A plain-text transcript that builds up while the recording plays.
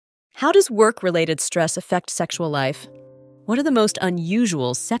How does work-related stress affect sexual life? What are the most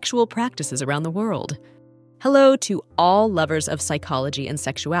unusual sexual practices around the world? Hello to all lovers of psychology and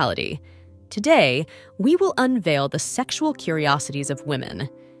sexuality. Today, we will unveil the sexual curiosities of women.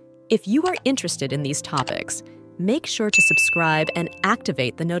 If you are interested in these topics, make sure to subscribe and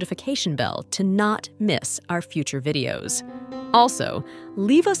activate the notification bell to not miss our future videos. Also,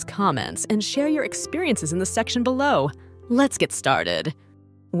 leave us comments and share your experiences in the section below. Let's get started.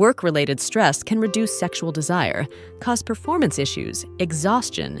 Work-related stress can reduce sexual desire, cause performance issues,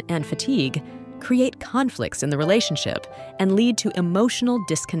 exhaustion, and fatigue, create conflicts in the relationship, and lead to emotional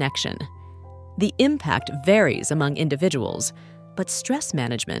disconnection. The impact varies among individuals, but stress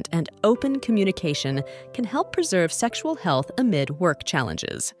management and open communication can help preserve sexual health amid work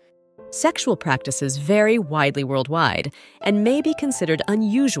challenges. Sexual practices vary widely worldwide and may be considered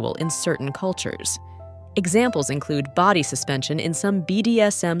unusual in certain cultures. Examples include body suspension in some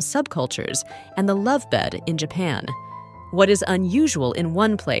BDSM subcultures and the love bed in Japan. What is unusual in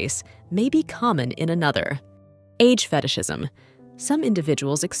one place may be common in another. Age fetishism. Some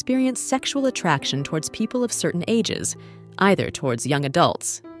individuals experience sexual attraction towards people of certain ages, either towards young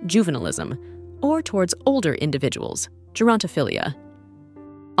adults, juvenilism, or towards older individuals, gerontophilia.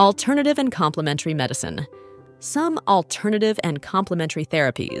 Alternative and complementary medicine. Some alternative and complementary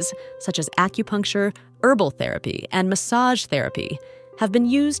therapies, such as acupuncture, herbal therapy, and massage therapy, have been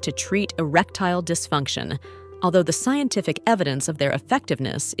used to treat erectile dysfunction, although the scientific evidence of their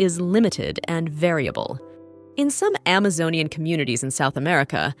effectiveness is limited and variable. In some Amazonian communities in South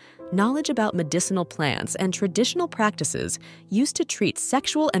America, knowledge about medicinal plants and traditional practices used to treat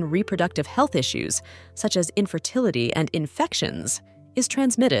sexual and reproductive health issues, such as infertility and infections, is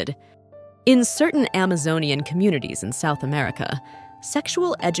transmitted. In certain Amazonian communities in South America,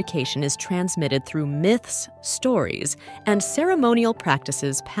 sexual education is transmitted through myths, stories, and ceremonial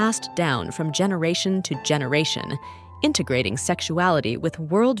practices passed down from generation to generation, integrating sexuality with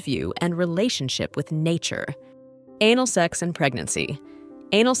worldview and relationship with nature. Anal sex and pregnancy.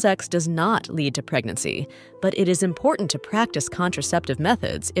 Anal sex does not lead to pregnancy, but it is important to practice contraceptive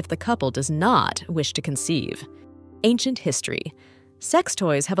methods if the couple does not wish to conceive. Ancient history. Sex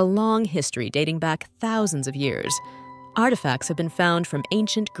toys have a long history dating back thousands of years. Artifacts have been found from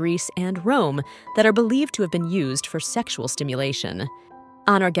ancient Greece and Rome that are believed to have been used for sexual stimulation.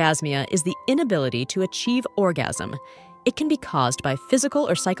 Anorgasmia is the inability to achieve orgasm. It can be caused by physical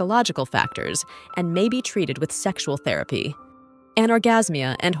or psychological factors and may be treated with sexual therapy.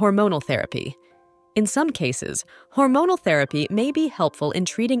 Anorgasmia and hormonal therapy. In some cases, hormonal therapy may be helpful in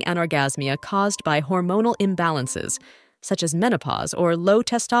treating anorgasmia caused by hormonal imbalances, such as menopause or low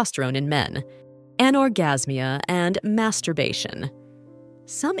testosterone in men. Anorgasmia and masturbation.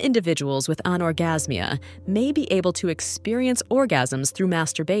 Some individuals with anorgasmia may be able to experience orgasms through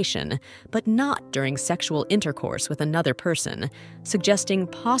masturbation, but not during sexual intercourse with another person, suggesting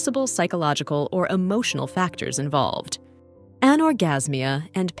possible psychological or emotional factors involved. Anorgasmia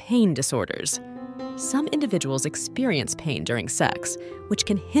and pain disorders. Some individuals experience pain during sex, which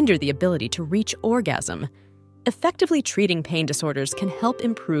can hinder the ability to reach orgasm. Effectively treating pain disorders can help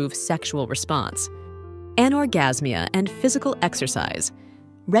improve sexual response. Anorgasmia and physical exercise.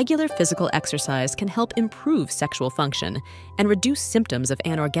 Regular physical exercise can help improve sexual function and reduce symptoms of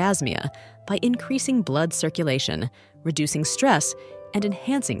anorgasmia by increasing blood circulation, reducing stress, and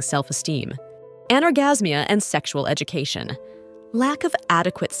enhancing self-esteem. Anorgasmia and sexual education. Lack of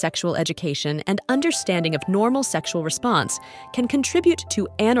adequate sexual education and understanding of normal sexual response can contribute to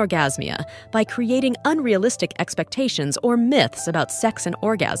anorgasmia by creating unrealistic expectations or myths about sex and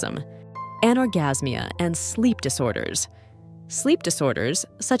orgasm. Anorgasmia and sleep disorders. Sleep disorders,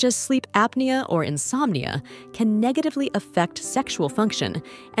 such as sleep apnea or insomnia, can negatively affect sexual function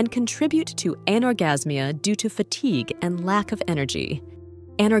and contribute to anorgasmia due to fatigue and lack of energy.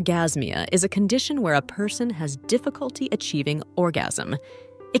 Anorgasmia is a condition where a person has difficulty achieving orgasm.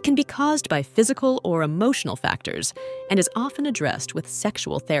 It can be caused by physical or emotional factors and is often addressed with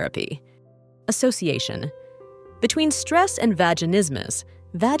sexual therapy. Association. Between stress and vaginismus,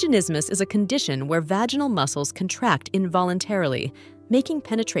 vaginismus is a condition where vaginal muscles contract involuntarily, making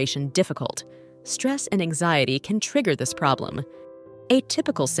penetration difficult. Stress and anxiety can trigger this problem.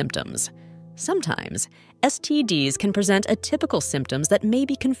 Atypical symptoms. Sometimes, STDs can present atypical symptoms that may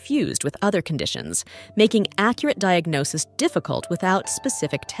be confused with other conditions, making accurate diagnosis difficult without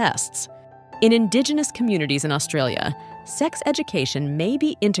specific tests. In Indigenous communities in Australia, sex education may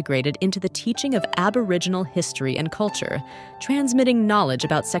be integrated into the teaching of Aboriginal history and culture, transmitting knowledge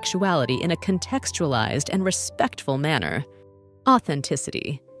about sexuality in a contextualized and respectful manner.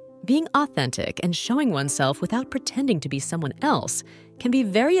 Authenticity. Being authentic and showing oneself without pretending to be someone else can be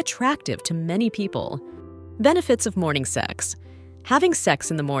very attractive to many people. Benefits of morning sex. Having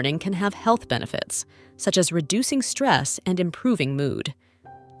sex in the morning can have health benefits, such as reducing stress and improving mood.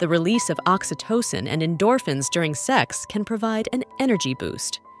 The release of oxytocin and endorphins during sex can provide an energy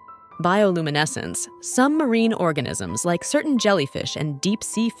boost. Bioluminescence. Some marine organisms, like certain jellyfish and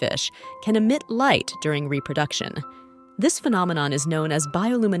deep-sea fish, can emit light during reproduction. This phenomenon is known as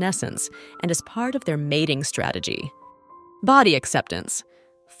bioluminescence and is part of their mating strategy. Body acceptance.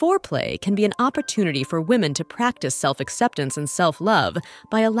 Foreplay can be an opportunity for women to practice self-acceptance and self-love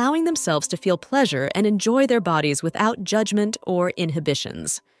by allowing themselves to feel pleasure and enjoy their bodies without judgment or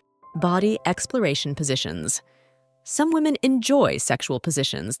inhibitions. Body exploration positions. Some women enjoy sexual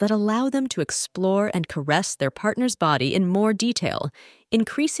positions that allow them to explore and caress their partner's body in more detail,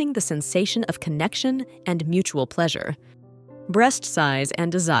 increasing the sensation of connection and mutual pleasure. Breast size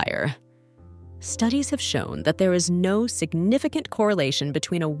and desire. Studies have shown that there is no significant correlation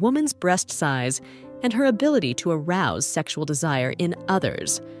between a woman's breast size and her ability to arouse sexual desire in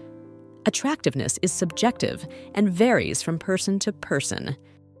others. Attractiveness is subjective and varies from person to person.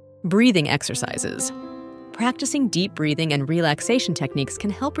 Breathing exercises. Practicing deep breathing and relaxation techniques can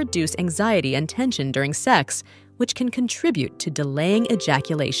help reduce anxiety and tension during sex, which can contribute to delaying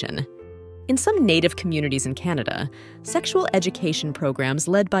ejaculation. In some Native communities in Canada, sexual education programs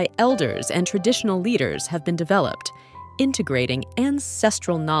led by elders and traditional leaders have been developed, integrating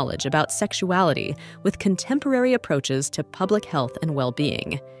ancestral knowledge about sexuality with contemporary approaches to public health and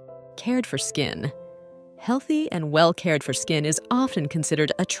well-being. Cared for skin. Healthy and well-cared-for skin is often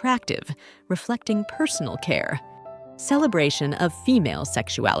considered attractive, reflecting personal care. Celebration of female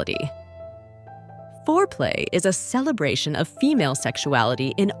sexuality. Foreplay is a celebration of female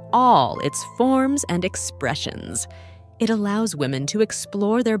sexuality in all its forms and expressions. It allows women to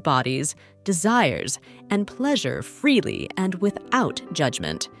explore their bodies, desires, and pleasure freely and without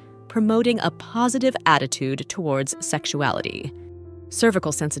judgment, promoting a positive attitude towards sexuality.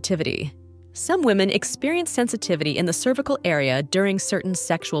 Cervical sensitivity. Some women experience sensitivity in the cervical area during certain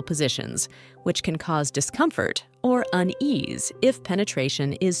sexual positions, which can cause discomfort or unease if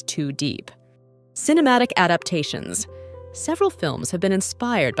penetration is too deep. Cinematic adaptations. Several films have been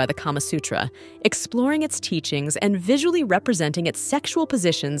inspired by the Kama Sutra, exploring its teachings and visually representing its sexual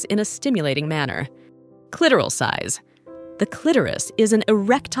positions in a stimulating manner. Clitoral size. The clitoris is an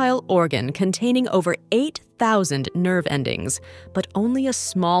erectile organ containing over 8,000 nerve endings, but only a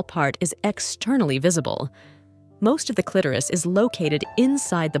small part is externally visible. Most of the clitoris is located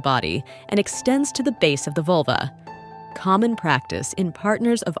inside the body and extends to the base of the vulva. Common practice in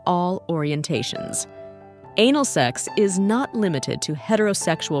partners of all orientations. Anal sex is not limited to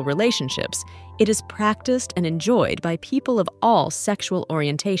heterosexual relationships. It is practiced and enjoyed by people of all sexual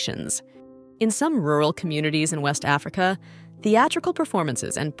orientations. In some rural communities in West Africa, theatrical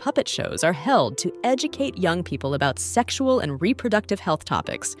performances and puppet shows are held to educate young people about sexual and reproductive health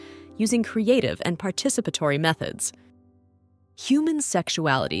topics using creative and participatory methods. Human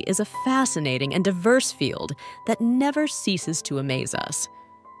sexuality is a fascinating and diverse field that never ceases to amaze us.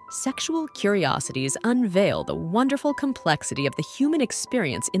 Sexual curiosities unveil the wonderful complexity of the human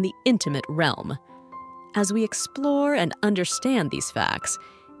experience in the intimate realm. As we explore and understand these facts,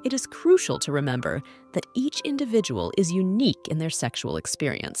 it is crucial to remember that each individual is unique in their sexual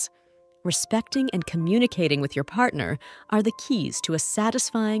experience. Respecting and communicating with your partner are the keys to a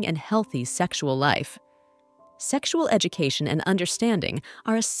satisfying and healthy sexual life. Sexual education and understanding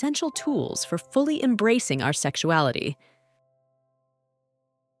are essential tools for fully embracing our sexuality.